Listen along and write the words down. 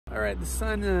All right, the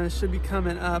sun should be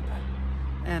coming up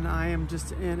and I am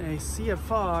just in a sea of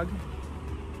fog.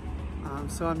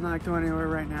 So I'm not going anywhere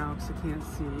right now because I can't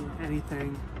see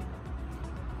anything.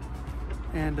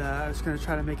 And I was gonna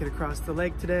try to make it across the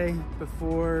lake today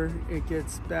before it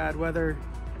gets bad weather.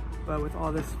 But with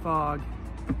all this fog,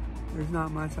 there's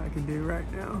not much I can do right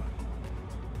now.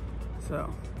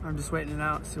 So I'm just waiting it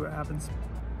out, see what happens.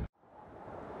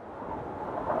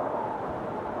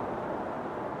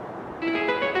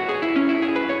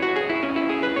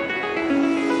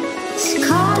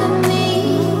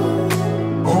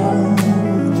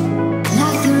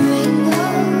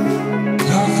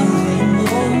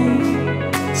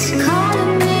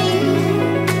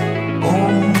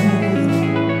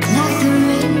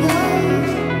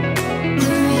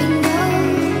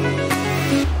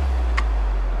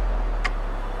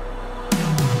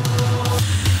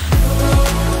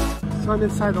 I'm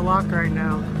inside the lock right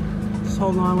now. Just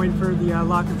holding on, waiting for the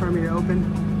lock in front of me to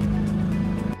open.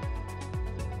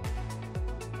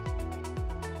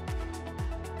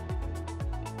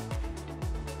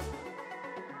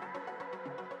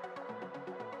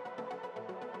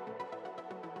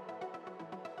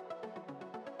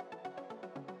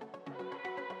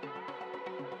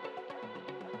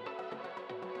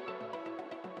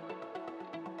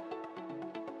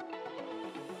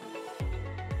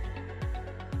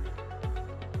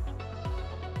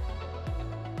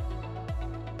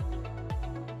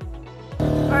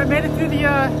 I made it through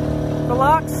the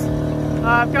locks.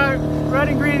 I've got red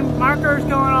and green markers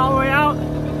going all the way out.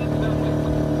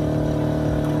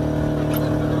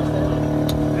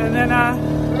 And then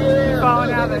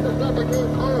falling out of it.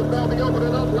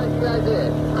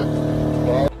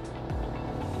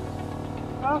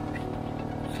 Well,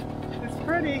 it's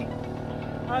pretty.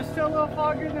 Still a little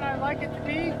foggier than I'd like it to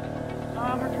be.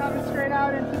 We're coming straight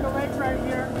out into the lake right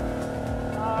here.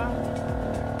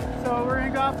 So we're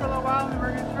gonna go out for a little while and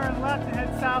we're gonna turn left and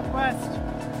head southwest.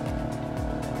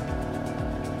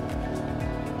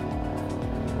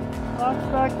 Lock's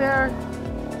back there.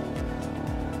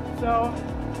 So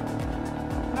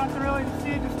nothing really to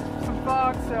see, just some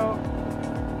fog. So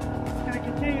it's gonna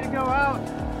continue to go out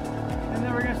and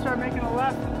then we're gonna start making a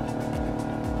left.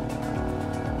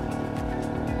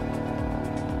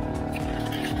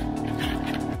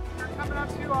 We're coming up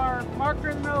to our marker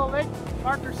in the middle of the lake,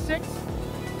 marker 6.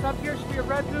 Up here should be a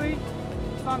red buoy.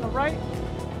 It's on the right,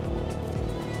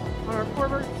 on our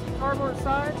starboard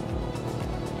side.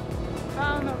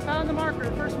 Found the marker,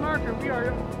 the first marker.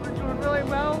 We're doing really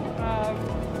well.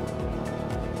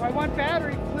 My one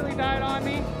battery completely died on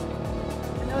me.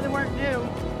 I know they weren't new,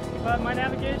 but my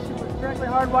navigation was directly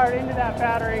hardwired into that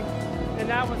battery, and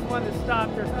that was the one that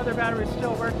stopped. There's other batteries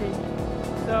still working.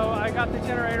 So I got the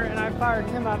generator and I fired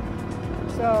him up.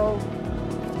 So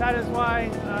that is why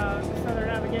this other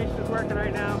navigation is working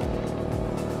right now.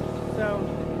 So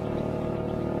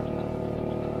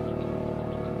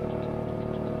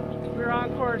we're on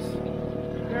course.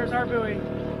 There's our buoy.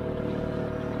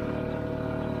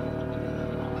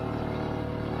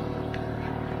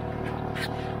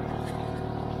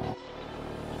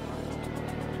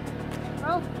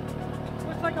 Well,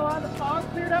 looks like a lot of the fog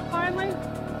cleared up finally,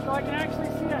 so I can actually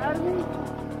see ahead of me.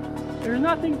 There's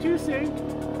nothing to see.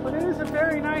 But it is a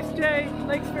very nice day. The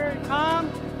lake's very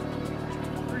calm.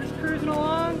 We're just cruising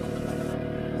along,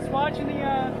 just watching the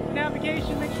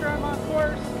navigation, make sure I'm on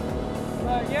course.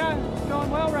 But yeah, it's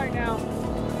going well right now.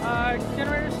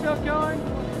 Generator's still going.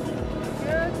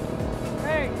 Good.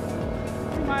 Hey,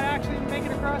 we might actually make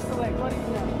it across the lake. What do you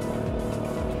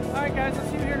know? All right, guys, I'll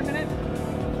see you here in a minute.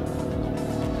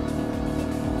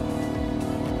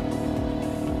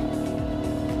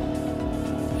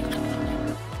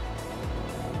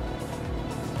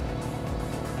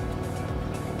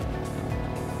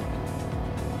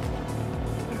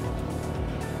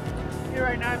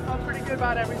 Right now, I feel pretty good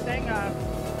about everything.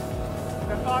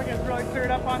 The fog has really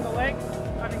cleared up on the lake.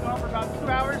 I've been going for about 2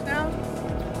 hours now.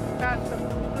 Past the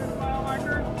first mile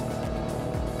marker.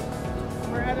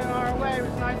 We're heading on our way.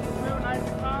 It's nice and smooth, nice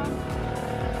and calm.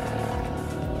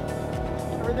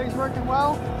 Everything's working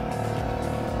well.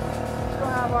 Still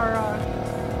have our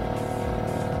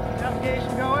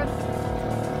navigation going.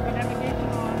 Got navigation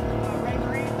on rain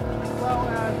green as well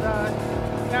as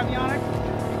avionics.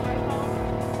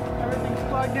 Everything's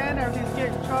plugged in, everything's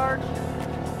getting charged.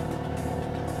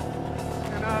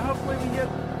 And hopefully we get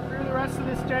through the rest of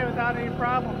this day without any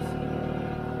problems.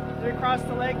 We'll cross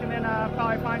the lake and then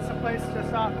probably find some place to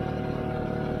stop.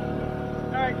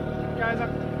 Alright guys,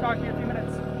 I'll talk to you in a few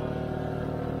minutes.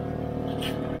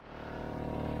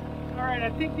 Alright, I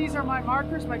think these are my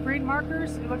markers, my green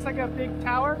markers. It looks like a big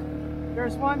tower.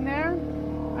 There's one there.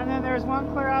 and then there's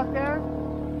one clear out there.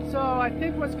 So I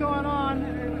think what's going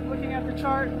on, looking at the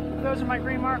chart, those are my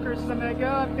green markers, is I'm going to go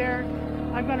up there,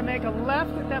 I'm going to make a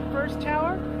left at that first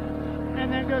tower,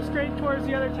 and then go straight towards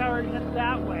the other tower and head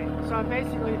that way. So I'm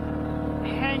basically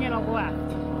hanging a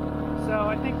left. So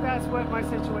I think that's what my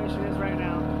situation is right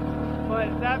now.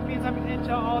 But that means I'm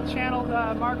into all channeled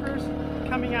markers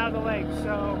coming out of the lake,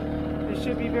 so it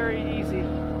should be very easy.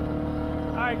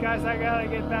 Alright guys, I gotta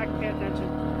get back and pay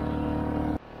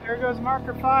attention. There goes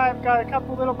marker 5, got a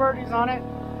couple little birdies on it.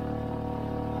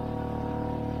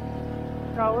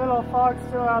 Got a little fog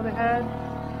still out of the head.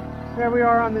 There we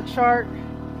are on the chart.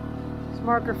 It's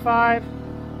marker 5.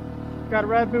 Got a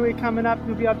red buoy coming up,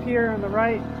 it'll be up here on the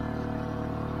right.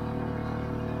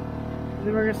 And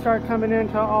then we're going to start coming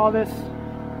into all this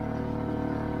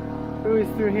buoys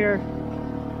through here.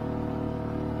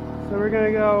 So we're going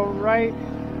to go right.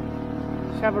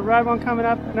 Just have a red one coming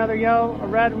up, another yellow, a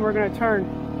red, and we're going to turn.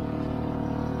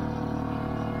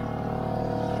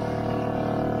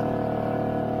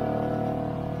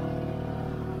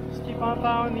 Just keep on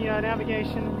following the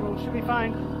navigation. We should be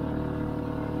fine.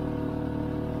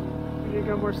 We need to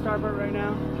go more starboard right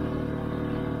now.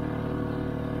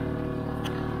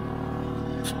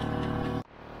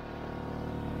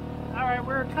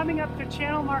 We're coming up to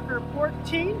channel marker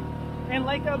 14 in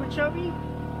Lake Okeechobee.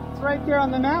 It's right there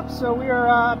on the map, so we are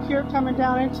up here coming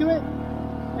down into it.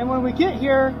 And when we get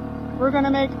here, we're going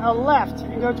to make a left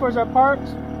and go towards our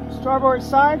starboard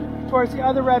side, towards the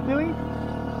other red buoy.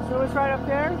 So it's right up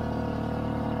there.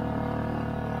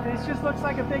 And it just looks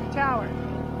like a big tower.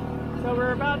 So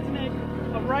we're about to make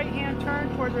a right-hand turn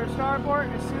towards our starboard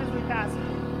as soon as we pass it.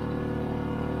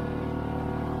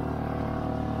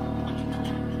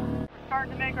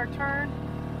 Starting to make our turn.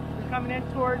 We're coming in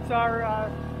towards our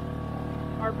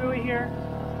buoy here.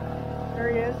 There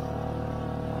he is.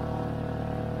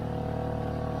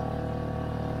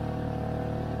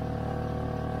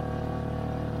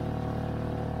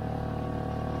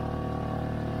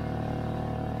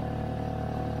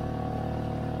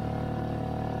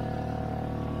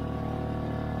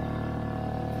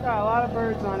 Got a lot of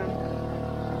birds on him.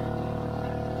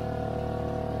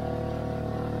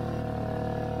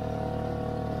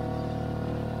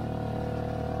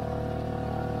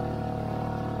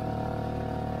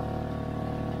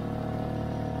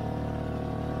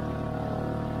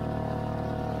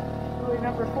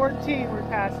 Number 14 we're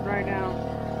passing right now.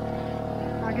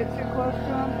 Not get too close to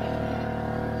him.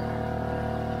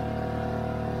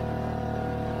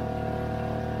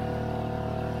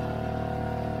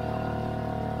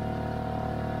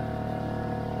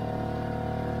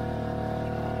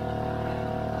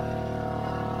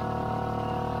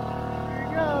 Here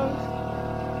he goes.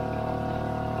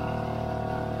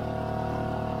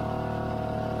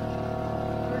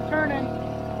 We're turning.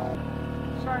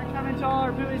 Starting to come into all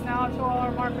our buoys now, until all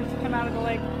our markers come out of the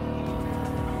lake.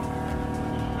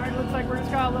 Alright, looks like we're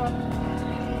just got a little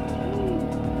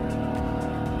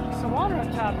some water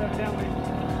up top evidently.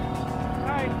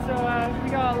 Alright, so we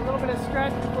got a little bit of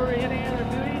stretch before we hit any other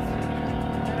buoys.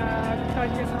 I'll tell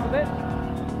you guys in a little bit.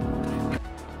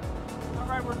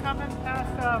 Alright, we're coming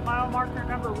past mile marker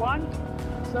number 1.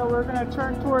 So we're going to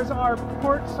turn towards our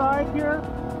port side here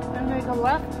and make a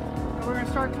left. We're going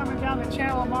to start coming down the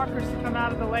channel of markers to come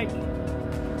out of the lake.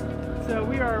 So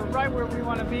we are right where we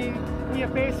want to be. We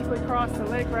have basically crossed the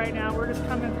lake right now. We're just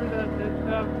coming through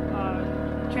the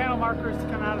channel markers to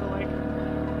come out of the lake.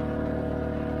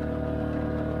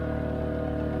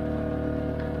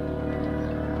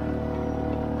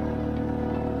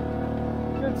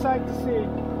 Good sight to see.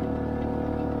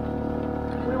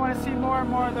 We want to see more and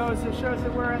more of those. It shows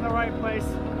that we're in the right place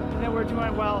and that we're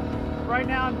doing well. Right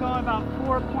now I'm going about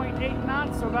 4.8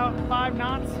 knots, so about 5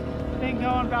 knots. Been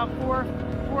going about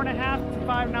 4.5 to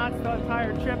 5 knots the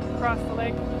entire trip across the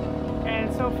lake.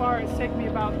 And so far it's taken me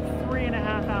about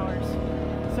 3.5 hours.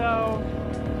 So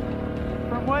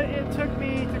from what it took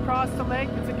me to cross the lake,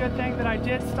 it's a good thing that I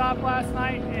did stop last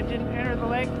night and didn't enter the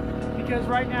lake, because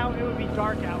right now it would be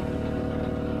dark out.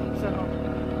 So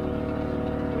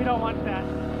we don't want that.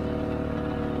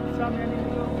 So I'm going to need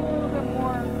to go a little bit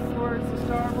more towards the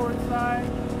starboard side.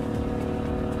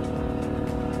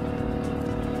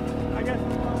 I guess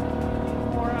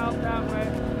more out that way.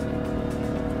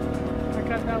 I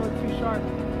cut that one too sharp.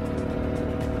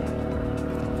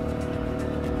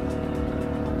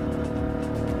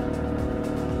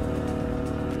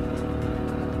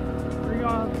 We're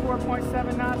going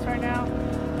 4.7 knots right now.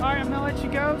 Alright, I'm going to let you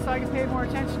go so I can pay more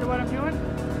attention to what I'm doing.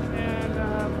 And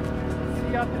see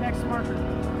you at the next marker.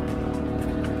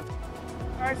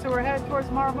 Alright, so we're headed towards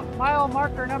mile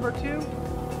marker number 2.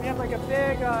 We have like a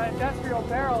big industrial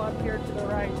barrel up here to the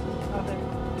right of it.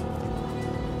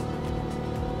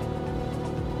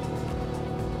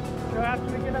 So after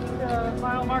we get up to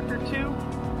mile marker 2,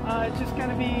 it's just going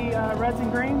to be reds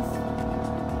and greens.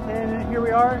 And here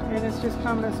we are, and it's just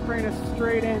coming to spring us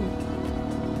straight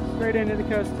into the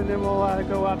coast, and then we'll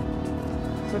go up.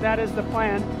 So that is the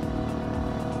plan.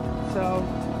 So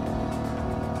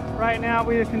right now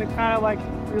we can kind of like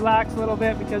relax a little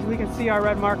bit because we can see our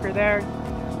red marker there.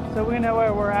 So we know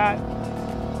where we're at.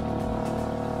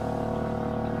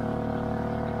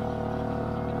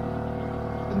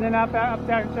 And then up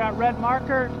that red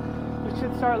marker, we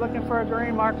should start looking for a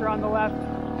green marker on the left.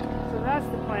 So that's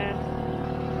the plan.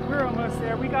 We're almost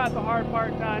there. We got the hard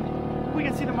part done. We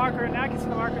can see the marker, and I can see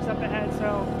the markers up ahead,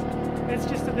 so it's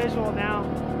just a visual now.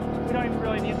 We don't even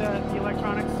really need the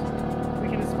electronics. We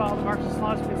can just follow the markers as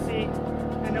long as we can see,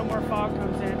 and no more fog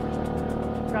comes in.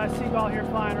 Got a seagull here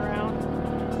flying around.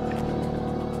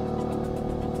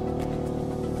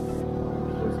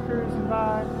 Just cruising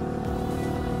by.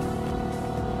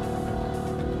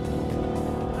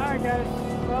 Alright guys,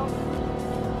 well,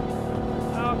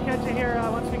 I'll catch you here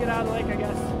once we get out of the lake, I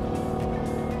guess.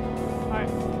 Alright,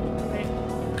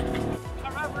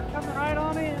 alright, we're coming right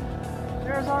on in.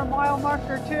 There's our mile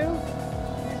marker 2.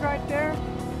 He's right there.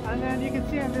 And then you can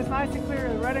see him just nice and clear,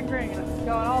 red and green. It's going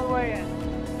all the way in.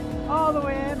 All the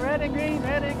way in, red and green,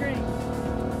 red and green.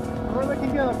 And we're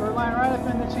looking good. We're lying right up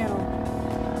in the channel.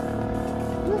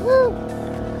 Woohoo!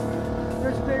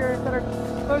 There's a better,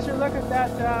 closer look at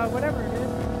that, whatever it is.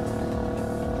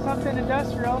 Something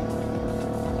industrial.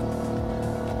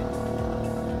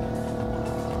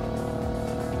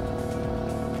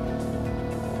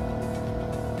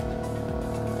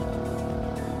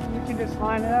 You can just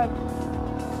line it up.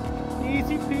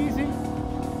 Easy peasy.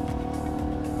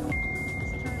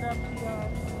 Just turned up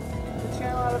the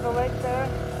channel out of the lake there.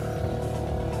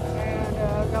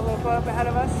 And got a little boat up ahead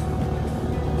of us.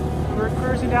 We're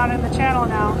cruising down in the channel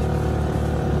now.